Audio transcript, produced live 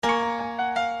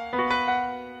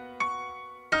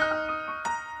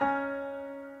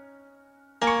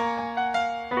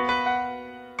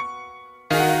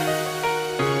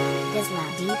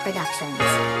Productions.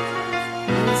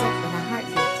 Music with a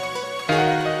heartbeat.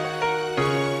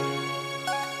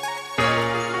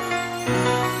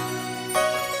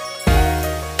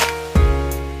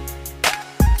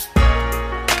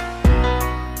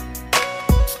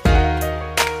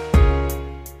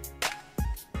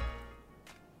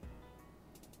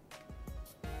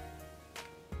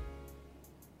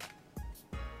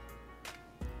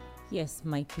 Yes,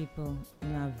 my people,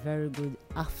 a very good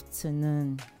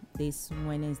afternoon this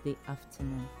Wednesday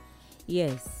afternoon.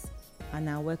 Yes, and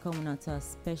I welcome you to a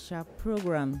special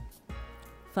program,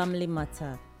 Family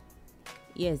Matter.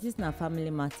 Yes, this is not Family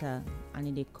Matter,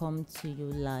 and they come to you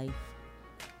live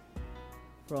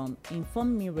from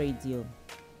Inform Me Radio,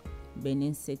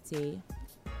 Benin City,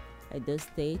 Edo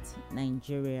State,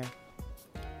 Nigeria.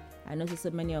 I know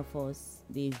so many of us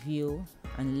they view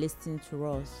and listen to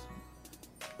us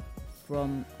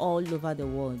from all over the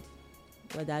world,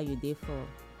 whether you're there for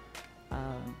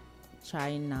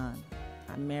China,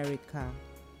 America,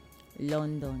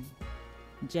 London,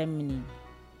 Germany,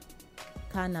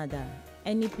 Canada,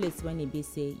 any place when it be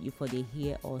say you for they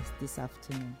hear us this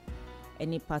afternoon,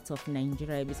 any part of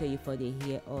Nigeria be say you for they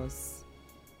hear us,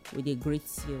 we they greet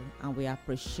you and we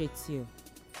appreciate you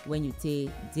when you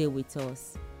deal with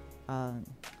us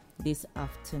this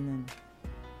afternoon.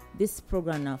 This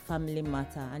program now Family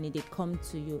Matter, and it come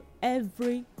to you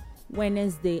every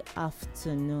Wednesday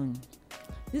afternoon.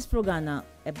 This program now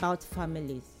about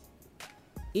families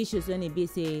issues when it be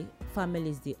say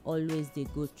families they always they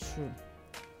go through.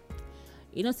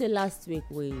 You know, say last week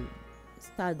we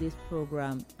start this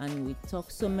program and we talk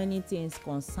so many things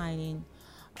concerning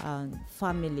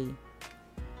family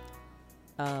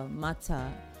matter,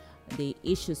 the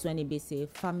issues when it be say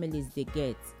families they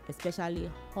get, especially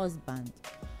husband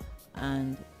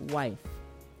and wife,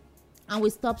 and we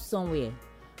stop somewhere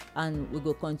and we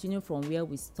go continue from where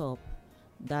we stop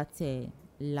that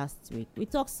last week. We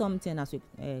talk something as we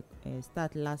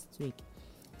start last week,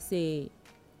 say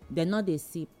they not they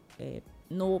see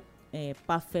no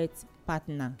perfect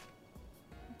partner,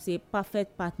 say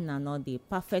perfect partner not the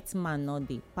perfect man not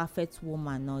the perfect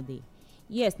woman not the.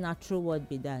 Yes, not true word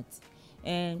be that,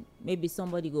 and maybe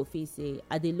somebody go feel say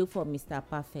I dey look for Mr.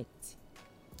 Perfect.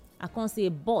 I can't say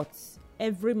but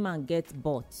every man gets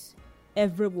but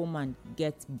every woman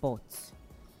gets but.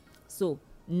 So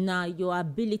now your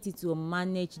ability to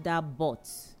manage that but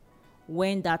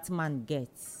when that man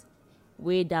gets,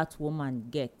 where that woman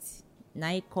gets,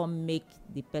 now it can make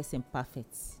the person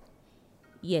perfect.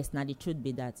 Yes, now the truth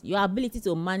be that your ability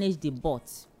to manage the but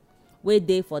where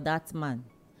they for that man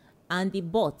and the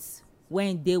but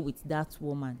when they with that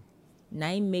woman, now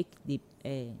it make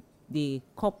the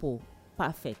couple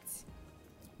perfect.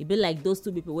 It be like those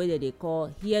two people where they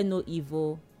call hear no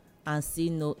evil and see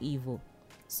no evil.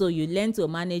 So you learn to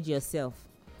manage yourself.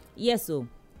 Yes, so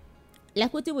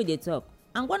like what we they talk,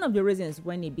 and one of the reasons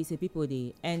when it be say people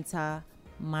they enter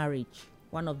marriage,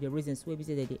 one of the reasons where we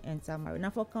say that they enter marriage now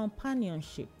for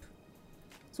companionship.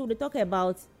 So they talk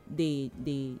about the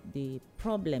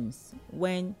problems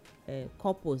when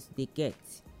couples they get.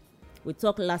 We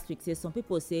talked last week, say some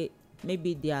people say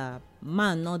maybe their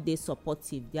man not they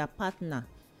supportive, their partner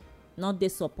not they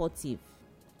supportive,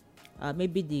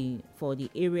 maybe for the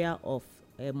area of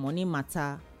money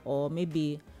matter, or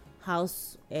maybe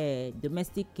house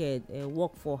domestic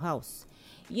work for house.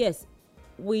 Yes,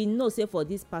 we know say for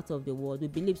this part of the world we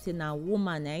believe say now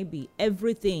woman I be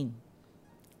everything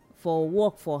for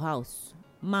work for house,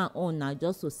 man own now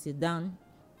just to sit down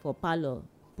for parlor,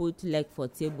 put leg for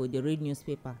table, they read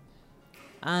newspaper,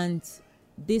 and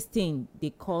this thing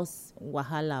they cause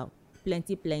wahala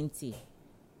plenty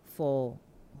for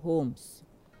homes.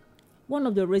 One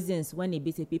of the reasons when it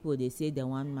be say people they say they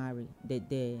want marry, that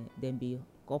they be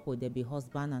couple, they be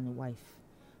husband and wife,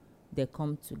 they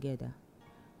come together.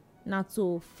 Now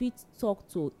to fit talk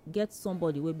to, get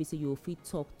somebody where be say you fit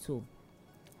talk to,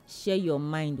 share your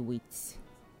mind with.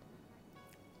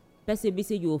 Person be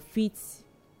say you fit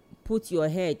put your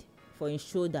head for his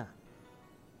shoulder.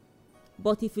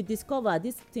 But if you discover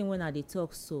this thing when I dey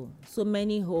talk, so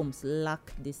many homes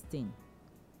lack this thing.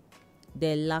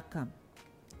 They lack them.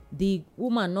 The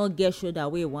woman not get shoulder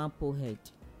where one pull head.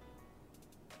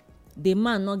 The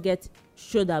man not get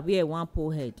shoulder where one pull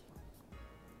head.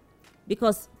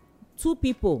 Because two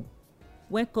people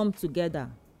when come together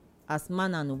as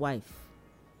man and wife,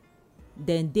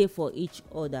 then they for each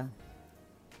other.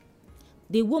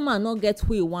 The woman not get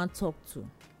who he want talk to.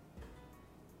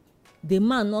 The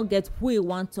man not get who he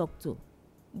want talk to.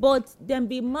 But them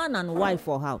be man and wife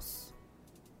for house.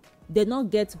 They not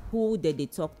get who they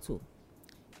talk to.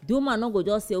 The woman not go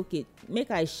just say, okay, make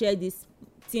I share this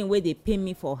thing where they pay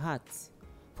me for heart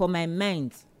for my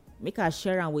mind make I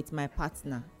share am with my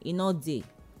partner, e no dey.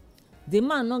 The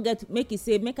man no get make e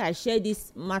say make I share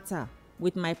this matter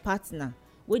with my partner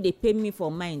wey dey pain me for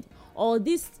mind, or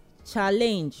this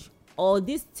challenge or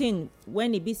this thing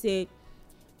when e be say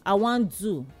I wan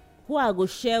do, who I go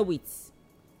share with?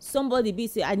 Somebody be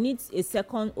say I need a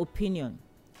second opinion,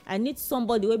 I need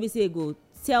somebody wey be say go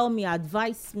tell me,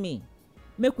 advise me,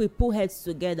 make we put heads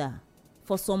together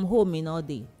for some home in all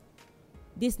day.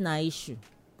 This na issue,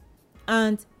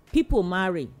 and people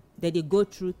marry dem dey go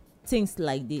through things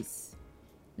like this.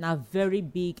 Na very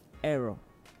big error,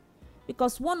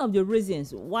 because one of the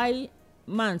reasons why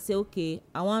man say okay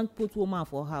I wan put woman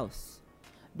for house,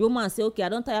 the woman say okay I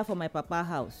don tire for my papa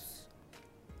house,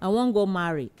 I wan go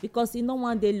marry, because e no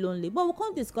wan dey lonely. But we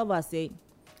come discover say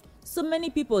so many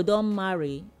people don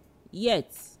marry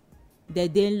yet they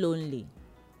dey lonely.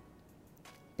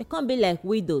 They come be like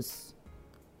widows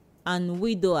and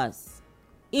widowers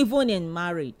even in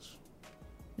marriage.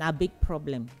 Na big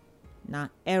problem, na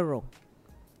error,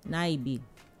 na e be.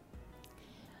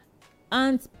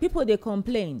 And people dey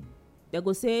complain, they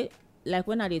go say, like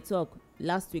when I dey talk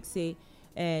last week, say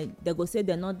they go say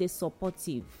they no dey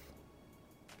supportive,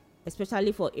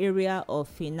 especially for area of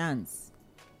finance.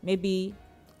 Maybe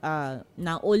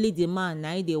na only the man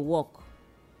na dey work,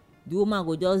 the woman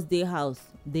go just dey house,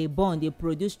 dey born, dey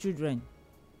produce children.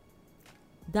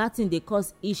 That thing dey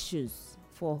cause issues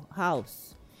for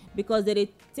house, because they dey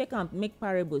take am make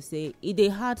parable say e dey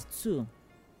hard two,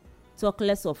 talk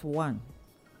less of one.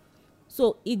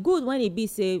 So e good when e be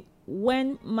say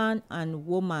when man and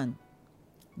woman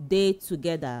dey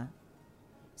together,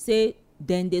 say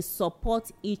dem dey support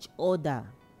each other,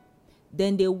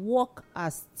 dem dey work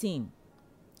as team,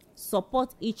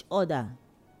 support each other,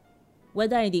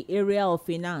 whether in the area of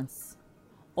finance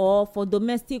or for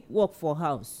domestic work for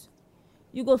house.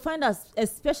 You go find us,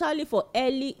 especially for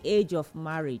early age of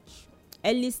marriage,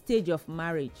 early stage of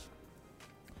marriage,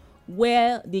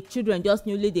 where the children just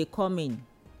newly dey come in,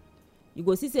 you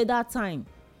go see say that time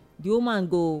the woman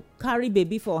go carry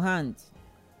baby for hand,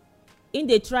 in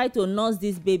dey try to nurse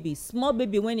this baby, small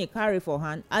baby when e carry for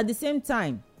hand. At the same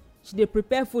time she dey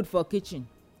prepare food for kitchen.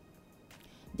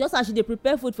 Just as she dey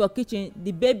prepare food for kitchen,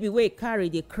 the baby wey e carry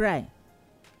dey cry,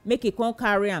 make e come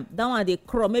carry am. That one dey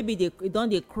crawl, maybe e don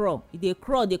dey crawl, e dey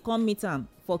crawl dey come meet am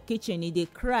for kitchen, e dey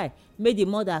cry, make the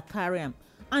mother carry am.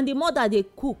 And the mother dey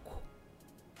cook,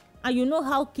 and you know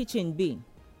how kitchen be.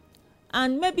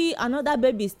 And maybe another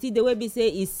baby still dey wey be say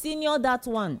e senior that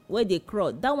one wey dey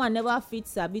crawl, that one never fit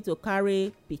sabi to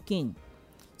carry pikin.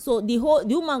 So the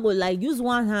woman go like use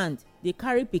one hand dey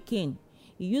carry pikin,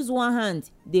 e use one hand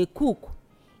dey cook,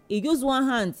 e use one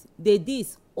hand dey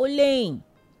this olaying,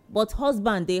 but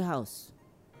husband dey house.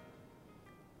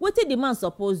 Wetin the man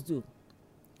suppose do?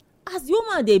 As the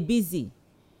woman dey busy,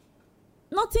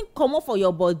 nothing comot for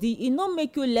your body, e no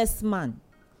make you less man.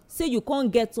 Say you can't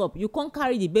get up, you can't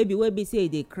carry the baby wey be say e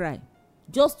dey cry,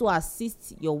 just to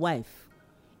assist your wife.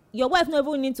 Your wife no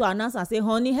even need to announce and say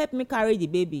honey help me carry the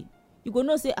baby. You go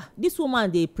know say this woman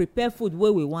dey prepare food wey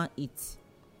we wan eat.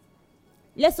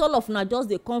 Let's all of una just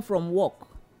dey come from work,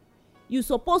 you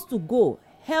suppose to go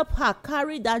help her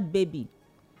carry that baby,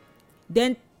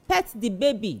 then pet the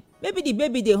baby. Maybe the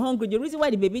baby dey hungry, the reason why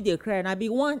the baby dey cry na be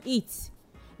wan eat.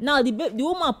 Now the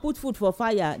woman put food for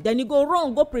fire, then you go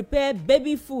run go prepare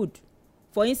baby food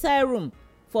for inside room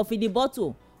for feed the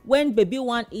bottle when baby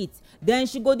wan eat. Then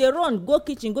she go dey run go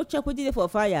kitchen go check wetin dey for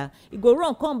fire, e go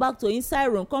run come back to inside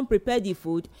room come prepare the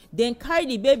food, then carry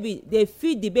the baby dey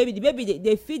feed the baby,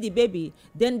 dey feed the baby,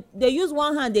 then dey use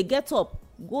one hand dey get up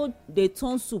go dey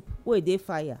turn soup wey dey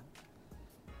fire.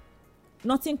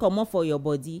 Nothing comot for your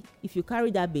body if you carry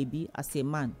that baby as a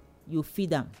man, you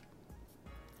feed am.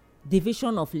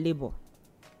 Division of labor.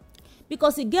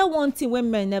 Because e get one thing wey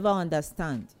men never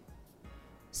understand: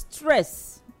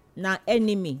 stress na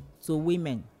enemy to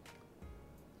women.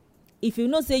 If you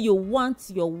know say you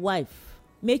want your wife,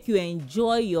 make you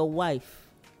enjoy your wife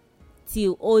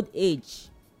till old age,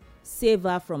 save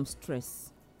her from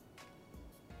stress.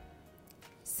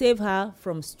 Save her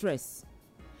from stress,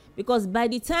 because by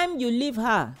the time you leave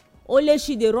her, only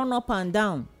she dey run up and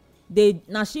down.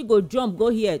 Na she go jump go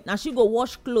here, na she go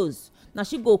wash clothes, na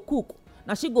she go cook,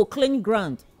 na she go clean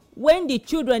ground. When the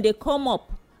children dey come up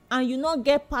and you no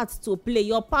get part to play,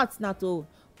 your part na to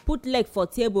put leg for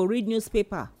table, read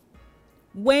newspaper.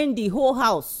 When the whole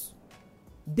house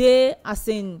dey as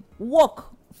in work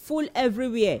full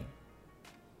everywhere,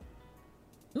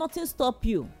 nothing stop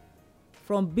you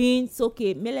from being so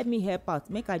okay, let me help out,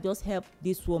 make I just help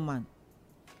this woman,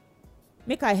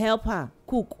 make I help her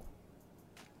cook.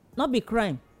 Not be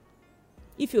crime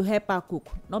if you help her cook,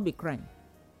 not be crime.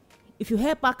 if you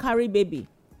help her carry baby,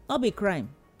 not be crime.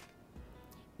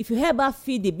 If you help her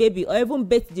feed the baby or even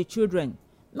bathe the children,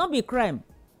 not be crime.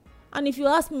 And if you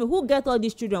ask me, who get all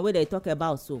these children wey they talk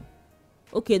about so?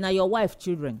 Okay, na your wife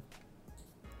children.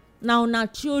 Now na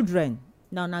children.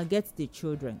 Now na get the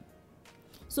children.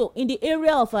 So in the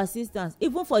area of assistance,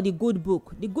 even for the good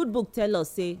book tell us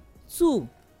say 2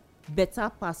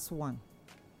 better pass 1.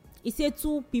 E say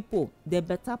 2 people they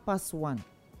better pass 1. E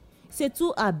say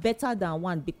 2 are better than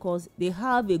 1 because they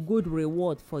have a good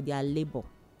reward for their labor.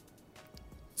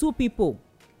 2 people,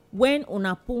 when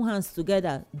una put hands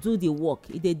together do the work,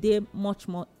 e dey much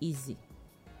more easy.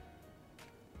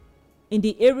 In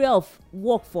the area of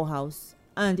work for house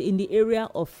and in the area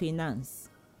of finance.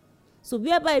 So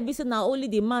whereby e be say na only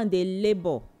the man dey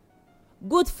labor,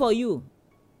 good for you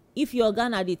if your oga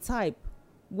na the type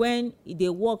when e dey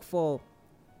work for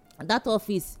that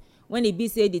office, when e be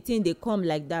say the thing dey come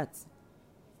like that.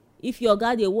 If your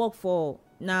oga dey work for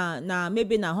na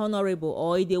maybe na honourable,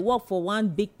 or e dey work for one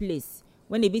big place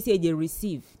when e be say e dey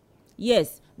receive,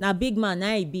 yes, na big man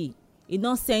na e be, e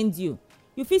no send you,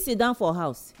 you fit sit down for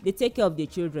house dey take care of the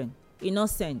children, e no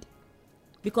send,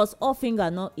 because all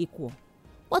finger no equal.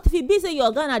 But if e be say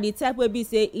your oga na the type wey be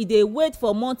say e dey wait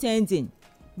for month ending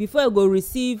before e go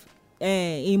receive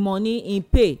im money, im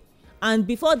pay, and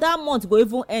before that month go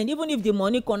even end, even if the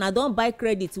money come, na don buy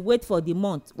credit wait for the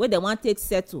month wey dem wan take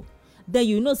settle, then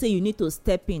you know say you need to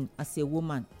step in as a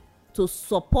woman to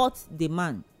support the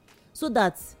man so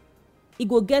that e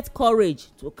go get courage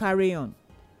to carry on.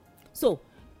 So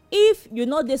if you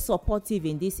no dey supportive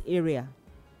in this area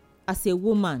as a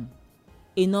woman,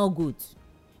 e no good,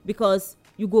 because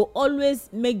you go always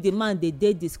make the man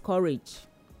dey discouraged.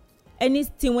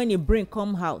 Anything when e bring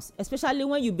come house, especially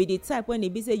when you be the type when e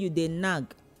be say you dey nag,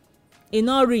 e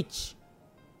no reach.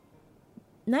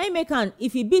 Na im make am,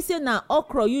 if e be say na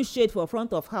okra you shade for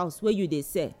front of house wey you dey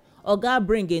sell, oga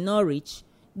bring e no reach,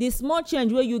 the small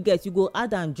change wey you get, you go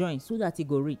add and join so that e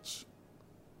go reach.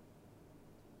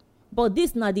 But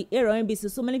this na the area wey be say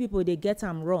so many people dey get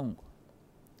am wrong.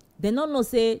 They no know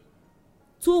say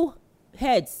 2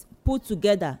 heads put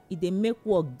together, e dey make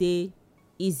work dey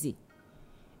easy.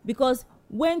 Because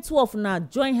when 2 of una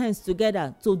join hands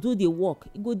together to do the work,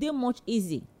 e go dey much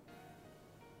easy.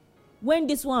 When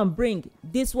this one bring,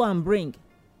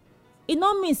 e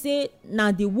no mean say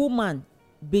na the woman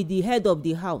be the head of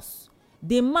the house,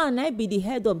 the man na be the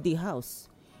head of the house.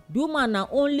 The woman na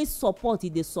only support, e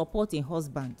dey support im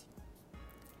husband.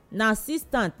 Na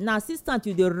assistant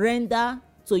you dey render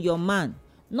to your man,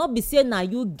 no be say na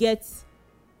you get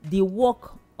the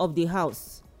work of the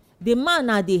house. The man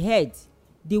na the head,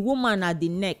 the woman na the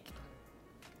neck.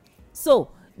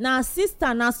 So na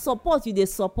assistant, na support, you dey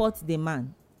support the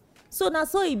man. So na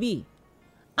so e be.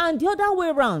 And the other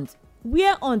way round,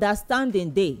 where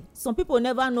understanding dey, some people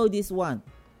never know this one.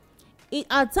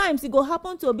 At times e go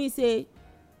happen to be say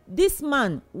this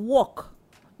man work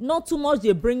not too much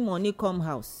dey bring money come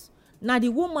house, na the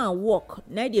woman work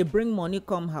na dey bring money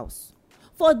come house.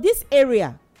 For this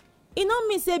area, e no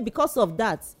mean say because of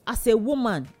that, as a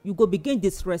woman you go begin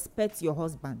disrespect your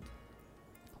husband.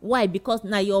 Why? Because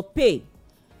na your pay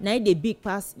na dey big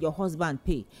pass your husband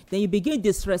pay. Then you begin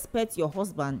disrespect your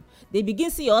husband. They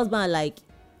begin see your husband like,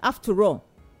 after all,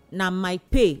 na my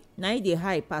pay na dey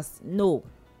high pass. No,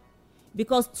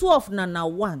 because 2 of una na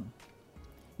 1.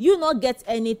 You not get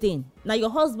anything. Now your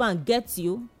husband gets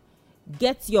you,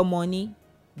 get your money,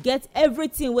 get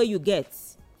everything where you get.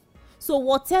 So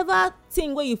whatever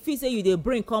thing where you feel say you dey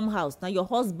bring come house, now your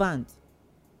husband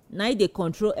na dey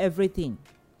control everything.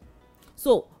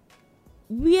 So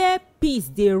where peace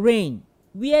dey reign,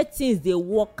 where things dey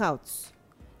work out,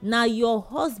 na your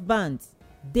husband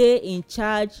dey in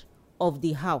charge of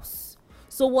the house.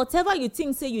 So whatever you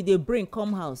think say you dey bring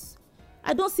come house,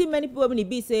 I don see many people when e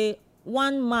be say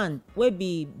one man wey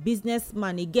be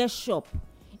businessman, e get shop,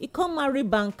 e come marry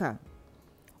banker.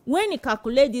 When e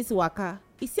calculate this waka,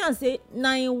 e see am say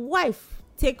na im wife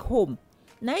take home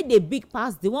na e dey big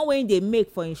pass the one wey e dey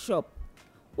make for im shop.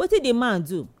 Wetin the man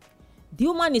do? The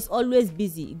woman is always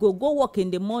busy. E go work in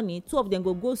the morning, 2 of them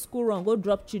go school run, go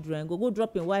drop children, go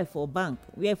drop im wife for bank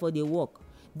where for dey work.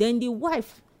 Then the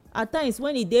wife, at times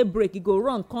when e dey break, e go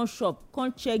run come shop,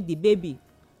 come check the baby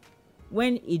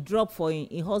when e drop for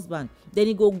im husband. Then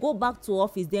e go back to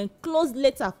office, then close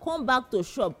later, come back to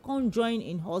shop, come join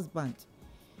im husband.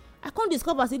 I come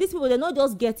discover say these people, they no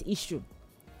just get issue.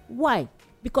 Why?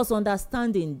 Because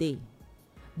understanding dey.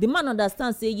 The man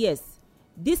understand say yes,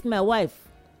 this my wife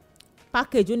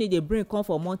package when e dey bring come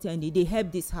for month end, e dey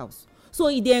help this house. So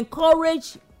e dey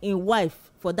encourage im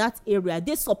wife for that area,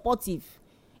 dey supportive.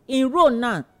 Im role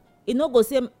now e no go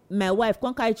say my wife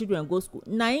come carry children go school,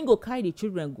 na him go carry the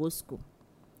children go school.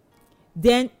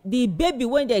 Then the baby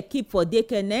wey dem keep for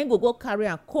daycare, na him go carry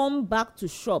am come back to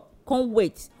shop come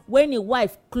wait when him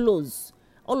wife close.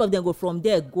 All of them go from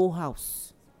there go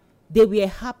house. They were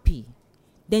happy.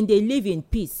 Then they live in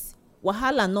peace.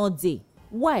 Wahala no dey.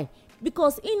 Why?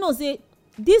 Because he know say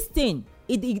this thing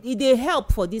it dey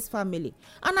help for this family.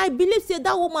 And I believe say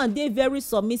that woman dey very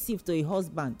submissive to her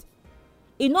husband.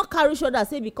 E no carry shoulder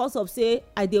say because of say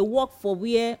I dey work for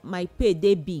where my pay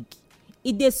dey big.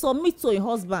 E dey submit to her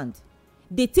husband.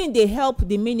 The thing dey help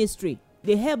the ministry,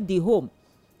 dey help the home.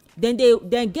 Then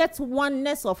they get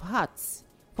oneness of heart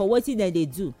for wetin dem dey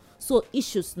do. So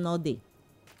issues no dey.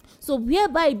 So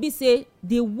whereby e be say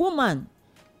the woman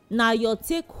na your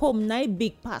take home na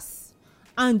big pass,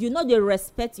 and you no dey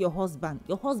respect your husband.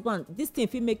 Your husband, this thing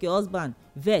fit make your husband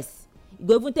vex. E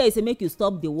go even tell you say make you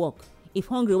stop the work. If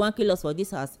hungry wan kill us for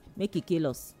this house, make e kill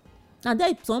us. And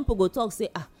then some people go talk say,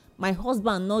 my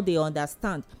husband no dey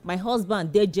understand, my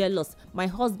husband dey jealous, my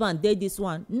husband dey this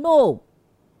one. No.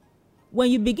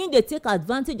 When you begin dey take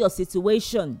advantage of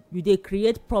situation, you dey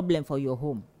create problem for your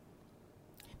home.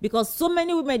 Because so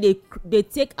many women dey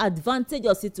take advantage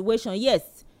of situation.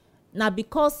 Yes, na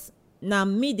because na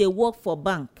me dey work for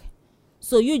bank,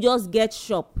 so you just get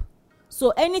shop.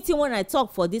 So anything when I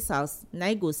talk for this house, na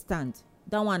e go stand.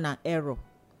 That one na error.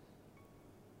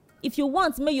 If you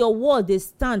want make your word dey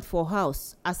stand for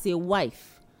house as a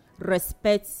wife,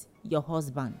 respect your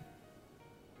husband.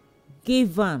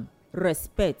 Give am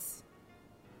respect.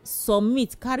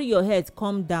 Submit, carry your head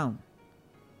come down.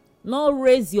 No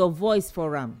raise your voice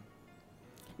for am.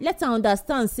 Let am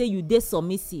understand say you dey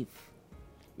submissive.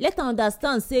 Let am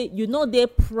understand say you no dey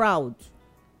proud.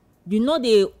 You no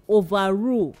dey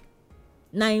overrule.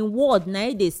 Na im word na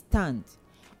e dey stand.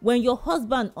 When your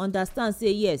husband understand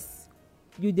say yes,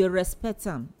 you dey respect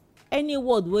am, any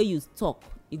word wey you talk,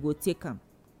 e go take am.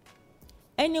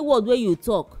 Any word wey you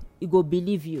talk, e go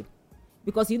believe you.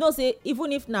 Because you know say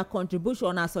even if na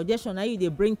contribution or suggestion na you dey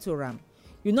bring to am,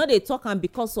 you no dey talk am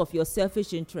because of your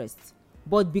selfish interest,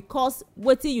 but because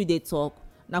wetin you dey talk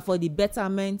na for the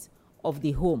betterment of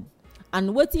the home.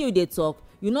 And wetin you dey talk,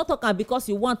 you no talk am because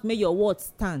you want make your word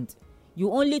stand.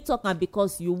 You only talk am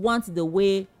because you want the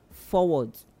way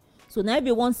forward. So na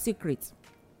be one secret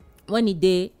when e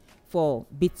dey for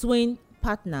between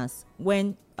partners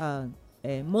when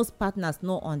most partners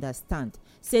no understand.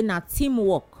 Say na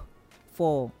teamwork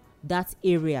for that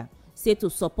area. Say to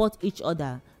support each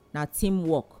other na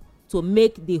teamwork. To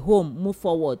make the home move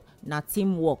forward na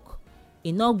teamwork.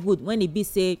 E no good when e be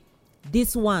say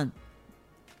this one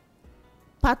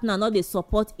partner no dey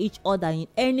support each other in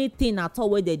anything at all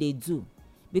wey dem dey do,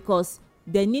 because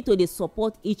they need to dey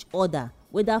support each other,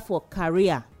 whether for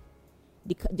career.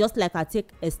 Just like I take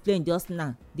explain just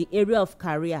now, the area of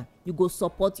career, you go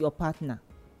support your partner.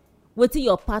 Wetin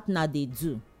your partner dey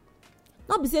do.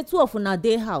 No be say two of una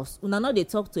dey house, una no dey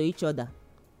talk to each other.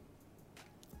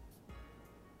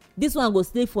 This one go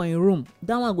sleep for im room,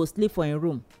 that one go sleep for im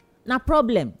room. Na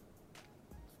problem.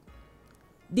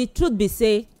 The truth be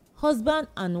say husband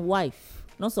and wife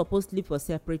no suppose sleep for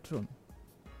separate room.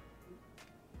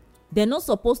 They no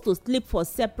suppose to sleep for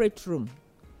separate room.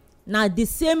 Na the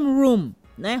same room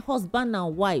na husband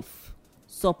and wife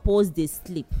suppose dey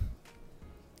sleep.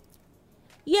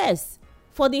 Yes,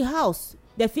 for the house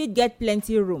they fit get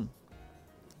plenty room.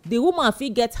 The woman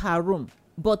fit get her room,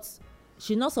 but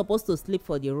she not suppose to sleep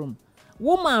for the room.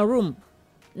 Woman room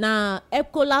na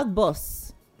Ecolag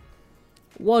box,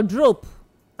 wardrobe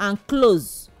and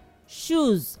clothes,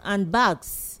 shoes and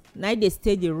bags na dey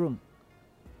stay the room.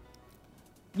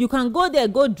 You can go there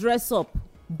go dress up,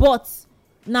 but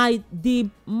na the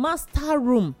master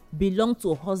room belong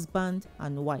to husband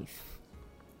and wife.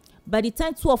 By the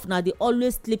time 12 na they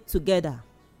always sleep together.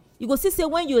 You go see say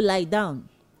when you lie down,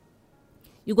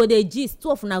 you go dey gist,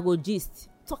 12 na go gist,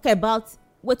 talk about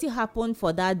wetin happen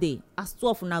for that day as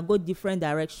 12 na go different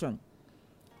direction.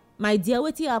 My dear,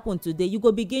 wetin happen today? You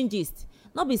go begin gist.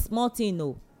 No be small thing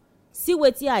o. See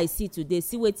wetin I see today,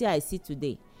 see wetin I see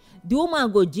today. The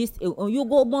woman go gist, you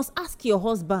go must ask your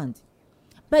husband.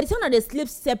 By the time that they sleep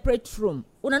separate room,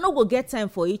 una no go get time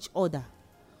for each other.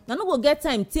 Una no go get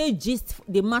time take gist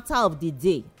the matter of the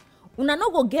day. Una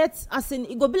no go get, as in,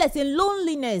 it go be like say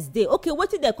loneliness dey. Okay,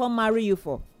 wetin they come marry you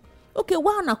for? Okay,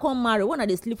 why una come marry when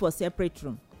they sleep for separate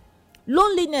room?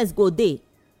 Loneliness go dey.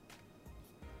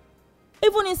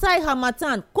 Even inside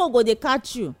harmattan, cold go dey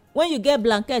catch you when you get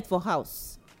blanket for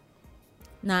house.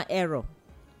 Na error.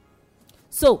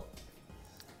 So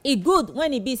e good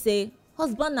when e be say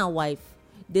husband and wife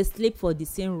dey sleep for the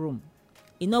same room.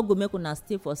 E no go make una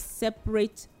stay for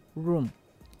separate room.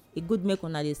 e good make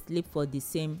una dey sleep for the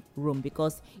same room,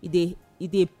 because e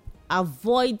dey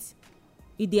avoid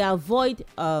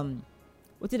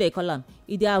wetin dey call am,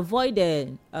 e dey avoid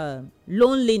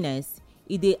loneliness,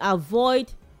 e dey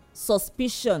avoid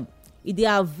suspicion, e dey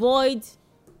avoid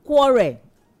quarrel.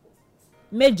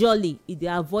 Majorly e dey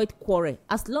avoid quarrel.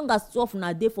 As long as two of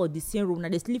una dey for the same room, una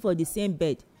dey sleep for the same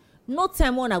bed, no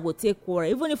time wey una go take quarrel.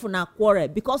 Even if una quarrel,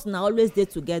 because una always dey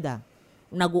together,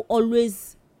 una go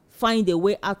always find a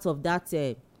way out of that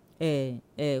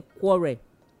quarrel.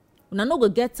 Una no go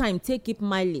get time take keep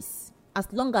malice.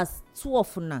 As long as two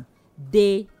of una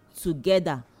dey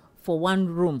together for one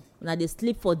room, una dey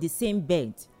sleep for the same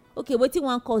bed. Okay, wetin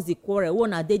wan cause the quarrel wey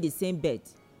una dey the same bed?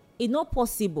 E no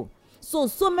possible. So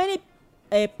many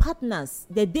partners,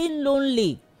 they dey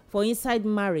lonely for inside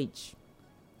marriage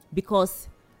because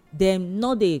dem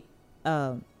no dey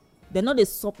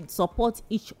support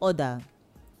each other.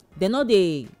 Dem no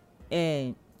dey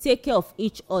take care of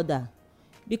each other,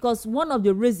 because one of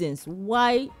the reasons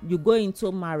why you go into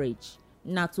marriage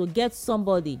na to get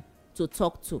somebody to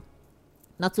talk to,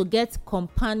 na to get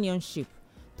companionship,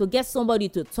 to get somebody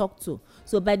to talk to.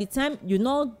 So by the time you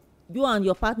and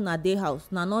your partner dey house,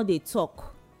 una no dey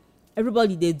talk,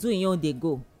 everybody dey do im own dey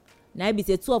go. Na e be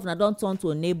say two of una don turn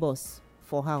to neighbors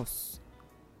for house.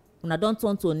 Una don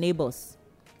turn to neighbors,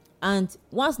 and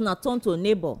once una turn to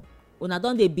neighbor, una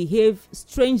don dey behave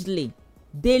strangely,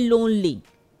 dey lonely,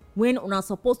 when una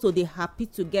suppose to dey happy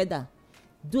together,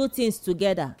 do things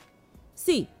together.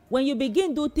 See, when you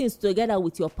begin do things together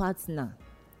with your partner,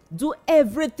 do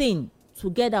everything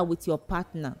together with your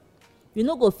partner, you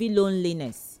no go feel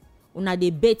loneliness. Una dey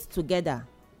bathe together,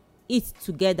 eat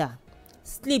together,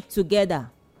 sleep together.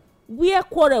 Where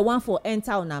quarrel wan for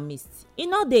enter una midst, e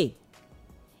no dey.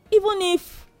 Even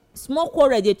if small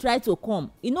quarrel dey try to come,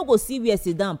 e no go see where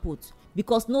sit down put,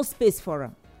 because no space for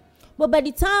am. But by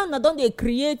the time una don dey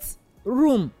create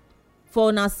room for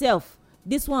una sef,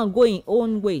 this one go im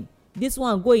own way, this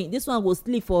one go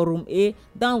sleep for room A,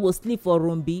 that one go sleep for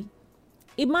room B.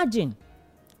 Imagine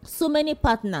so many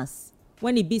partners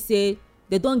when e be say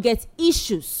they don get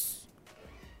issues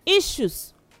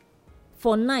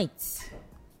for night,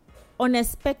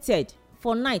 unexpected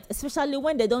for night, especially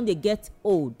when they don dey get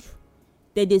old.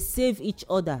 They dey save each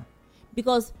other,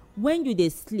 because when you dey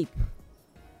sleep,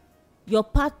 your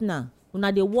partner,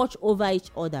 una dey watch over each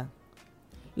other.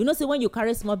 You know say when you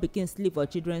carry small pikin sleep for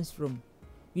children's room,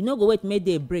 you no go wait make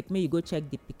day break make you go check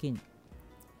the pikin.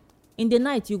 In the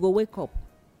night you go wake up,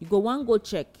 you go wan go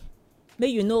check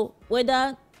make you know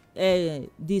whether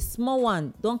the small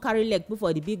one don carry leg put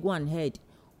for the big one head,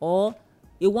 or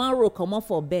e wan roll comot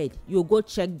for bed, you go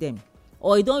check them,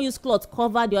 or you don use cloth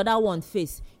cover the other one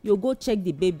face, you go check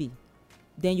the baby.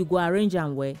 Then you go arrange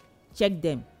am well, check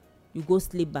them, you go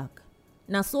sleep back.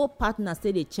 Na so partners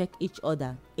say dey check each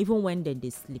other even when dem dey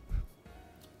sleep.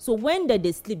 So when dem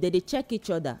dey sleep, dem dey check each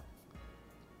other.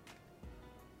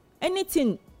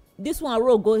 Anything, this one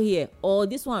roll go here, or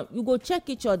this one, you go check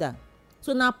each other.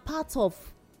 So na part of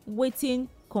wetin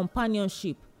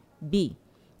companionship be,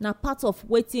 na part of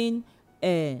wetin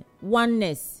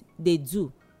oneness dey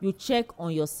do. You check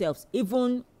on yourselves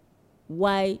even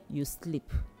while you sleep.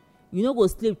 You no go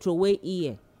sleep throway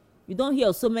ear. You don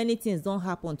hear so many things don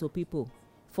happen to people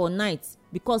for night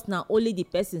because na only the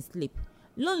person sleep.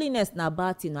 Loneliness na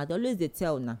bad thing, I dey always dey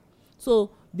tell una.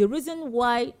 So the reason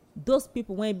why those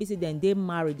people when be say dem dey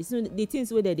married, the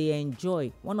things wey dem dey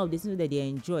enjoy, one of the things wey dem dey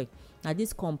enjoy na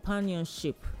this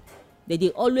companionship. They dey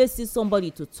always see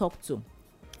somebody to talk to,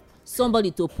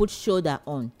 somebody to put shoulder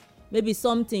on. Maybe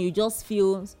something you just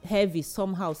feel heavy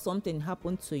somehow, something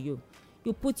happen to you,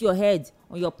 you put your head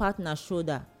on your partner's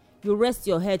shoulder, you rest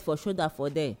your head for shoulder for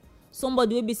there.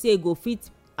 Somebody wey be say go fit,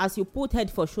 as you put head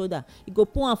for shoulder, e go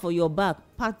put am for your back,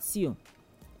 pat you,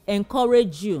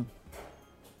 encourage you,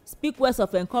 speak words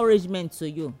of encouragement to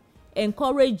you,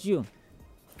 encourage you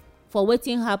for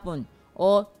wetin happen,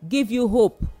 or give you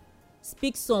hope,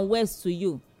 speak some words to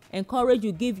you, encourage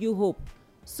you, give you hope.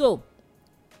 So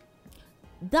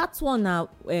that one na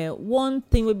one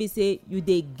thing wey be say you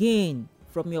dey gain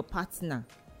from your partner.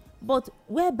 But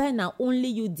whereby na only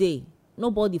you dey,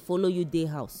 nobody follow you dey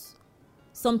house,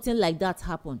 something like that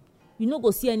happen, you no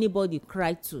go see anybody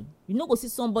cry to, you no go see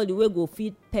somebody wey go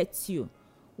fit pet you,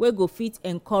 wey go fit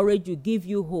encourage you, give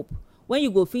you hope, when you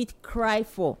go fit cry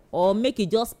for, or make e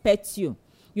just pet you.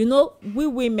 You know, we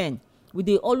women, we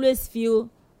dey always feel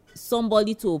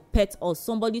somebody to pet us,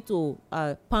 somebody to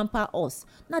pamper us.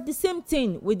 Na the same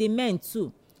thing with the men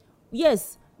too.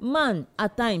 Yes, man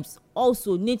at times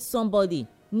also need somebody,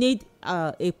 need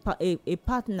a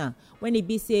partner when e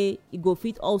be say e go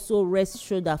fit also rest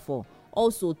shoulder for,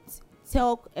 also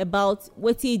talk about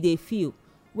wetin e dey feel,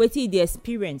 wetin e dey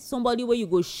experience, somebody wey you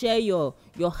go share your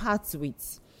heart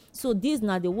with. So this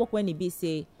na the work when e be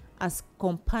say as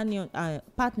companion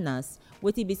partners,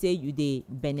 wetin be say you dey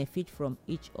benefit from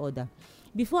each other.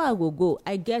 Before I go,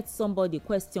 I get somebody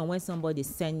question when somebody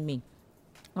send me,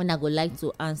 when I go like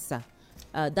to answer.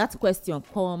 That question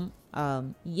come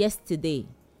yesterday.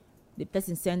 The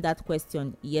person send that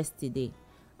question yesterday,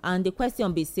 and the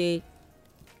question be say,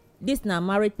 this na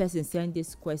married person send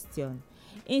this question.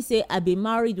 He say, I be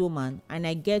married woman and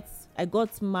I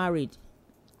got married.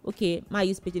 Okay, my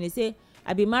use pidgin. He say,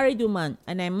 I be married woman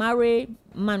and I marry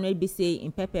man wey be say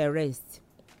in pepper rest,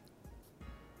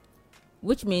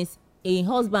 which means a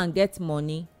husband get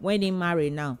money when he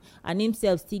marry now, and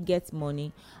himself still get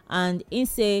money. And he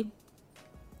say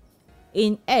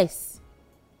in S,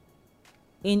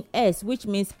 which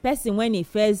means person when he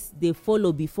first dey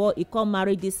follow before he come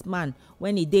marry this man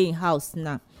when he dey in house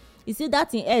now. You see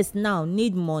that in S now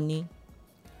need money,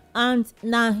 and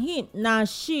na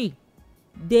she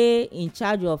dey in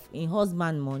charge of in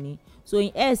husband money. So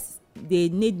in S they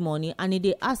need money and he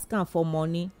dey ask am for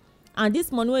money, and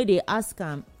this money wey dey ask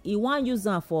am, he wan use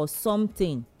am for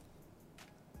something,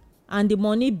 and the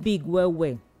money big well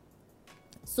well.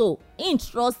 So he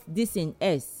trust this in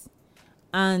S,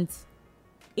 and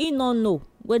he no know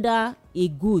whether e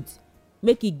good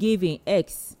make he give him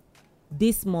X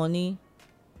this money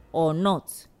or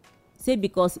not, say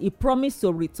because he promise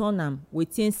to return am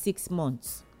within 6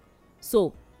 months.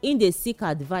 So he dey seek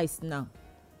advice now.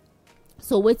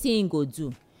 So wetin he go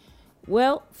do?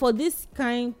 Well, for this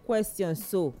kind question,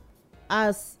 so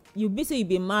as you be say you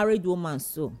be married woman,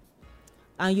 so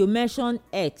and you mention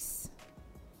X,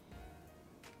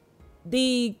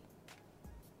 the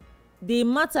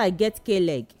matter get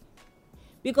k-leg,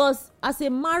 because as a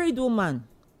married woman,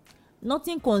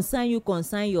 nothing concern you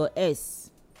concern your S.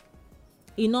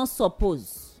 E no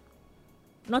suppose,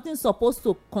 nothing suppose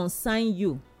to concern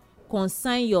you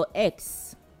concern your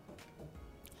X.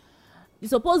 You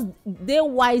suppose dey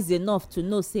wise enough to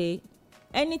know say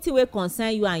anything wey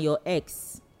concern you and your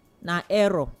X na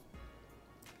error,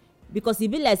 because e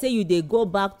be like say you dey go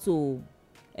back to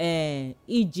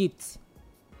Egypt.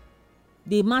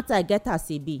 The matter get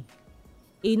as e be.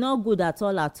 E no good at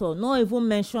all. No even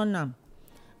mention am.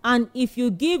 And if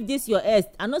you give this your ex,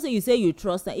 I know say you say you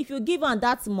trust am, if you give am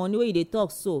that money wey you dey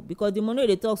talk so, because the money wey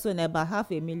you dey talk so na about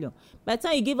 500,000, by the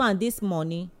time you give am this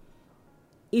money,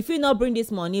 if you no bring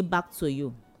this money back to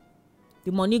you,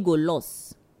 the money go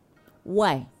loss.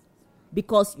 Why?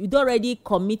 Because you don already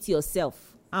commit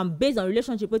yourself, and based on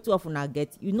relationship wey two of una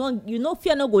get, you know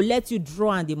fear no go let you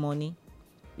draw am the money.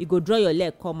 You go draw your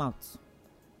leg come out.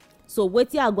 So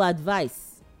wetin I go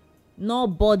advise, no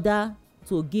bother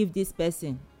to give this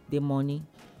person the money,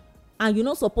 and you're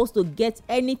not supposed to get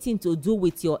anything to do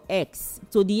with your ex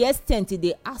to the extent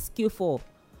they ask you for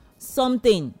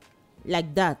something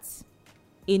like that.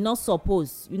 E not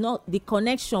suppose, the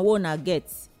connection wey una get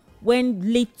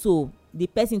when lead to the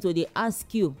person to dey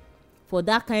ask you for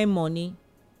that kind money,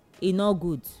 e no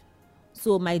good.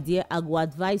 So my dear, I go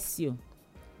advise you,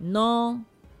 no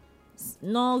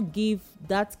give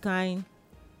that kind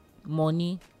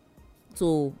money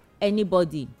to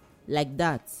anybody like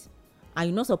that. And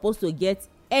you're not supposed to get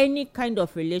any kind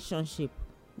of relationship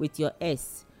with your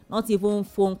ex, not even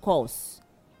phone calls.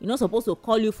 You're not supposed to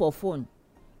call you for phone.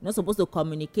 You're not supposed to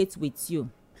communicate with you,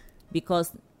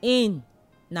 because in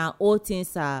now all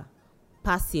things are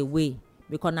pass away,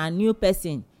 because a new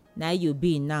person now you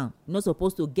be now. You're not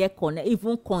supposed to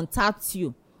even contact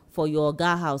you for your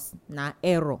oga house, na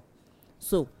error.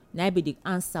 So now be the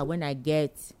answer when I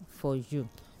get for you.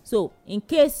 So in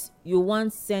case you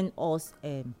want send us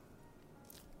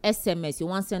SMS, you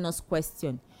want send us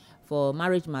question for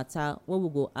marriage matter, we will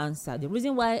go answer. The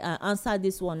reason why I answer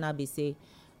this one now be say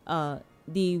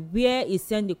the where he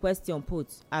send the question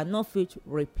put, I not fit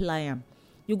reply am.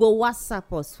 You go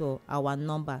WhatsApp us for our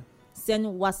number, send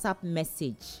WhatsApp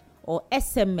message or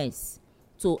SMS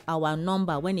to our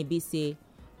number. When it be say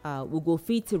we go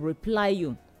fit to reply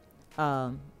you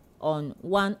on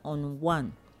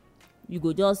one. You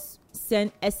go just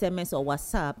send SMS or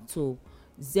WhatsApp to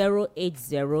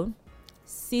 080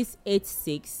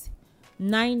 686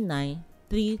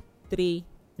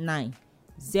 99339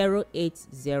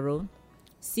 080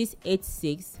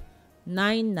 686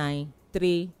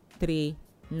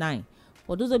 99339.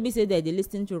 For those of you say that they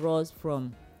listen to us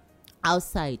from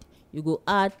outside, you go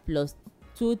add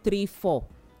 +234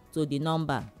 to the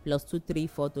number,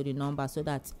 +234 to the number, so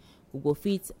that we go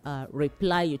fit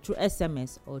reply you through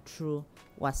SMS or through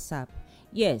WhatsApp.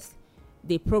 Yes,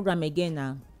 the program again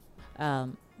now,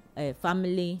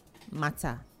 family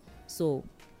matter. So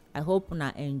I hope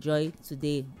una enjoy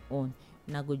today on.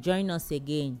 Una go join us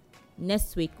again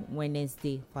next week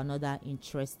Wednesday for another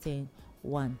interesting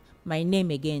one. My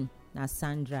name again na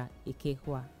Sandra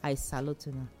Ikehua. I salute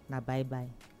una. Na bye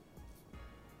bye.